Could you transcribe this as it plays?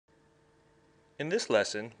In this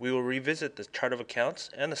lesson, we will revisit the chart of accounts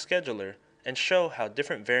and the scheduler and show how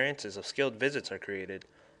different variances of skilled visits are created,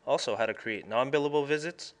 also how to create non-billable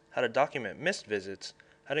visits, how to document missed visits,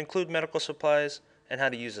 how to include medical supplies, and how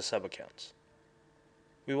to use the subaccounts.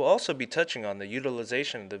 We will also be touching on the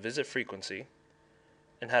utilization of the visit frequency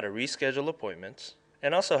and how to reschedule appointments,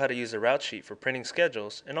 and also how to use the route sheet for printing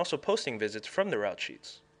schedules and also posting visits from the route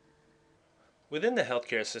sheets. Within the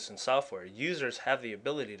healthcare assistant software, users have the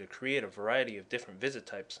ability to create a variety of different visit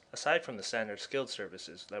types aside from the standard skilled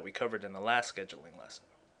services that we covered in the last scheduling lesson.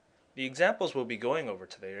 The examples we'll be going over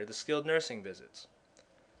today are the skilled nursing visits.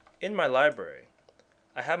 In my library,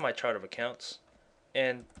 I have my chart of accounts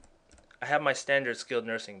and I have my standard skilled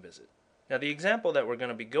nursing visit. Now the example that we're going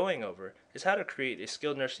to be going over is how to create a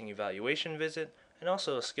skilled nursing evaluation visit and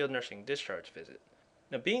also a skilled nursing discharge visit.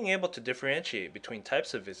 Now being able to differentiate between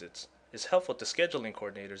types of visits is helpful to scheduling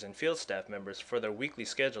coordinators and field staff members for their weekly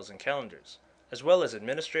schedules and calendars, as well as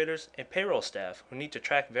administrators and payroll staff who need to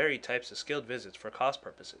track varied types of skilled visits for cost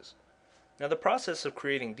purposes. Now the process of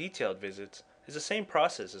creating detailed visits is the same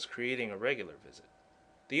process as creating a regular visit.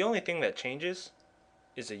 The only thing that changes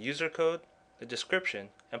is the user code, the description,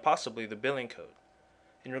 and possibly the billing code.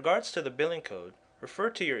 In regards to the billing code, refer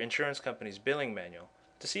to your insurance company's billing manual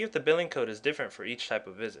to see if the billing code is different for each type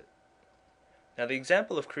of visit. Now the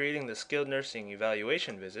example of creating the skilled nursing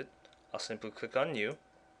evaluation visit, I'll simply click on New, and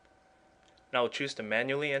I will choose to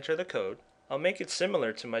manually enter the code. I'll make it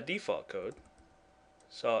similar to my default code,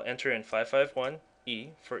 so I'll enter in 551E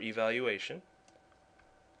for evaluation.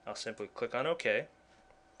 I'll simply click on OK.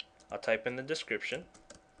 I'll type in the description,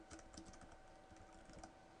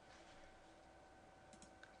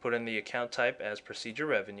 put in the account type as procedure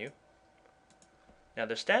revenue. Now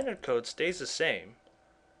the standard code stays the same,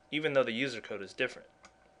 even though the user code is different.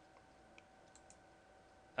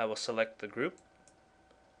 I will select the group.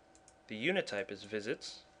 The unit type is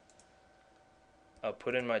visits. I'll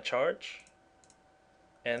put in my charge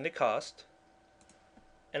and the cost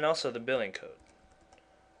and also the billing code.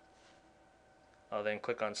 I'll then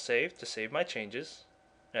click on Save to save my changes,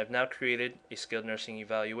 and I've now created a skilled nursing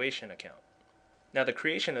evaluation account. Now the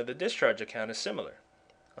creation of the discharge account is similar.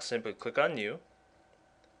 I'll simply click on New,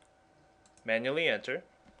 manually enter,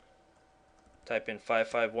 type in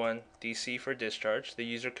 551 DC for discharge. The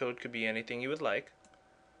user code could be anything you would like.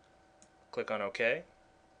 Click on OK.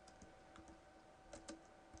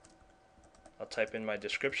 I'll type in my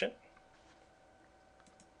description.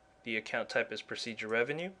 The account type is procedure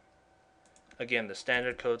revenue. Again, the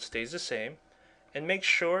standard code stays the same, and make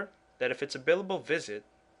sure that if it's a billable visit,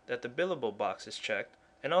 that the billable box is checked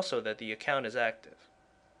and also that the account is active.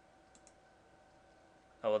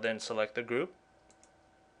 I will then select the group,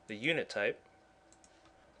 the unit type,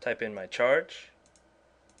 type in my charge,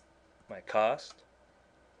 my cost,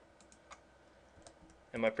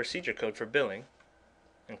 and my procedure code for billing,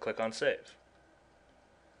 and click on Save.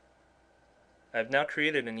 I have now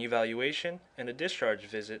created an evaluation and a discharge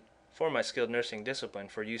visit for my skilled nursing discipline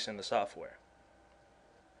for use in the software.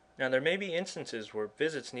 Now there may be instances where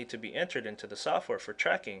visits need to be entered into the software for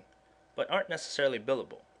tracking, but aren't necessarily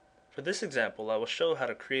billable. For this example, I will show how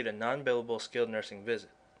to create a non-billable skilled nursing visit.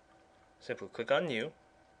 Simply click on New.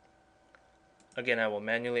 Again, I will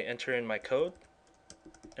manually enter in my code,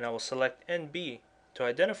 and I will select NB to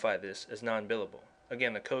identify this as non-billable.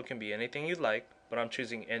 Again, the code can be anything you'd like, but I'm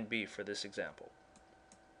choosing NB for this example.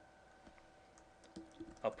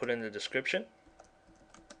 I'll put in the description,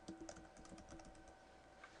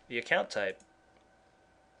 the account type,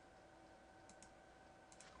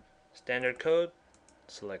 standard code,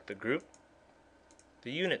 select the group,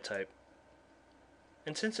 the unit type,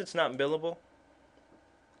 and since it's not billable,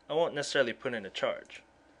 I won't necessarily put in a charge,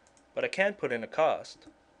 but I can put in a cost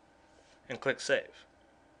and click Save.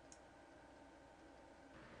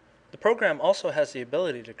 The program also has the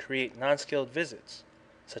ability to create non-skilled visits,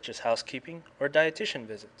 such as housekeeping or dietitian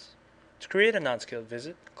visits. To create a non-skilled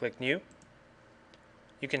visit, click New.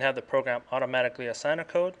 You can have the program automatically assign a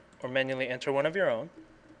code or manually enter one of your own.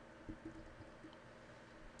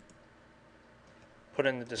 Put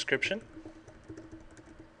in the description.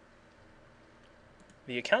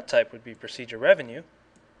 The account type would be procedure revenue.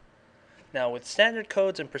 Now with standard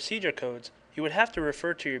codes and procedure codes, you would have to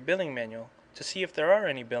refer to your billing manual to see if there are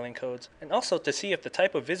any billing codes and also to see if the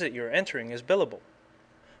type of visit you are entering is billable.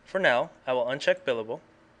 For now, I will uncheck billable,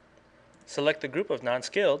 select the group of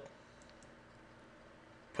non-skilled,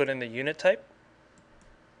 put in the unit type,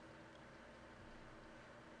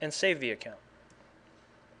 and save the account.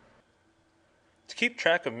 To keep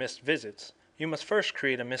track of missed visits, you must first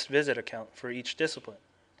create a missed visit account for each discipline.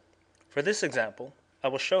 For this example, I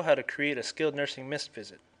will show how to create a skilled nursing missed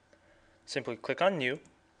visit. Simply click on New.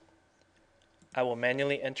 I will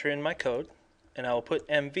manually enter in my code, and I will put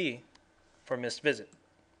MV for missed visit.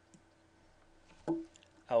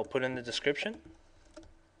 I will put in the description.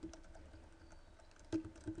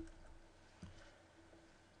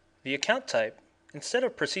 The account type, instead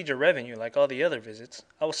of procedure revenue like all the other visits,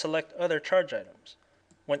 I will select Other Charge Items.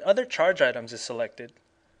 When Other Charge Items is selected,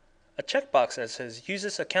 a checkbox that says Use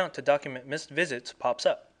this account to document missed visits pops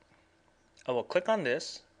up. I will click on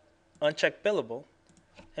this, uncheck Billable,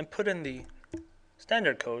 and put in the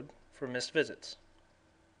standard code for missed visits.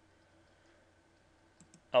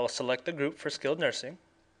 I will select the group for skilled nursing,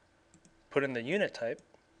 put in the unit type,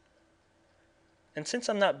 and since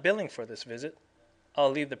I'm not billing for this visit, I'll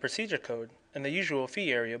leave the procedure code and the usual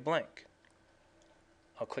fee area blank.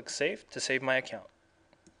 I'll click Save to save my account.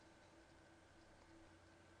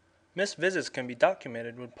 Missed visits can be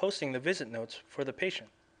documented when posting the visit notes for the patient.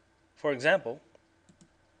 For example,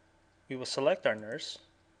 we will select our nurse,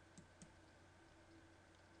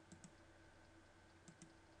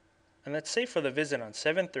 and let's say for the visit on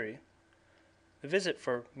 7/3, the visit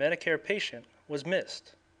for Medicare patient was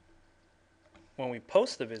missed. When we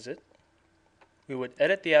post the visit, we would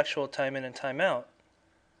edit the actual time in and time out,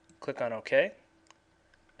 click on OK,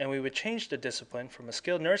 and we would change the discipline from a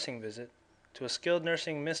skilled nursing visit to a skilled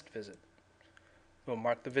nursing missed visit. We'll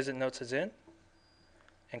mark the visit notes as in,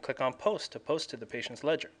 and click on Post to post to the patient's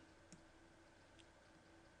ledger.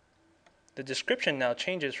 The description now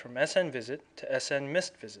changes from SN visit to SN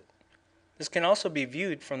missed visit. This can also be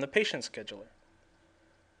viewed from the patient scheduler.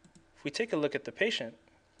 If we take a look at the patient,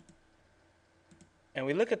 and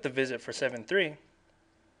we look at the visit for 7/3,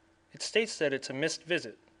 it states that it's a missed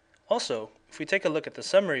visit. Also, if we take a look at the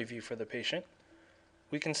summary view for the patient,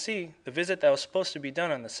 we can see the visit that was supposed to be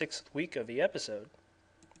done on the 6th week of the episode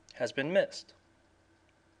has been missed.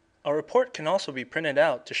 A report can also be printed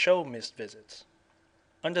out to show missed visits.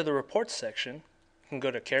 Under the Reports section, you can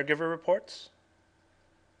go to Caregiver Reports,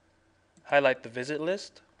 highlight the visit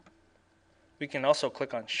list. We can also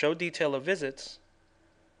click on Show Detail of Visits,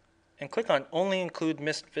 and click on Only Include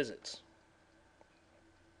Missed Visits.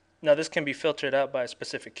 Now this can be filtered out by a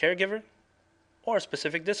specific caregiver or a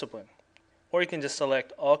specific discipline. Or you can just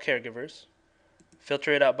select All Caregivers,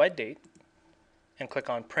 filter it out by date, and click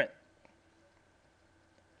on Print.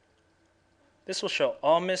 This will show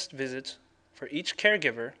all missed visits for each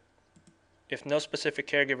caregiver if no specific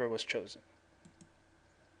caregiver was chosen.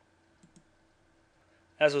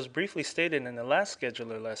 As was briefly stated in the last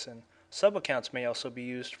scheduler lesson, subaccounts may also be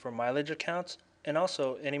used for mileage accounts and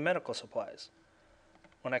also any medical supplies.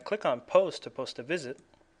 When I click on Post to post a visit,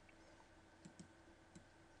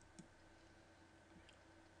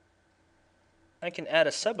 I can add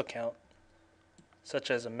a subaccount,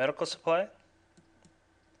 such as a medical supply,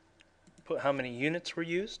 put how many units were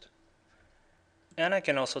used, and I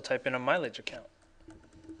can also type in a mileage account.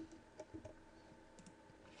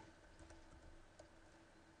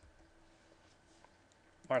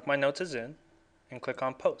 Mark my notes as in, and click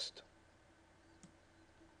on Post.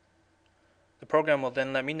 The program will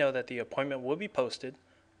then let me know that the appointment will be posted,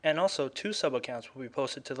 and also 2 subaccounts will be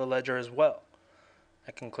posted to the ledger as well.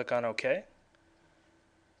 I can click on OK,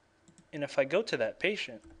 and if I go to that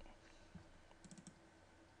patient,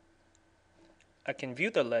 I can view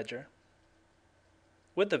the ledger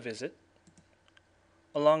with the visit,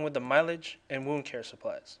 along with the mileage and wound care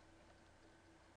supplies.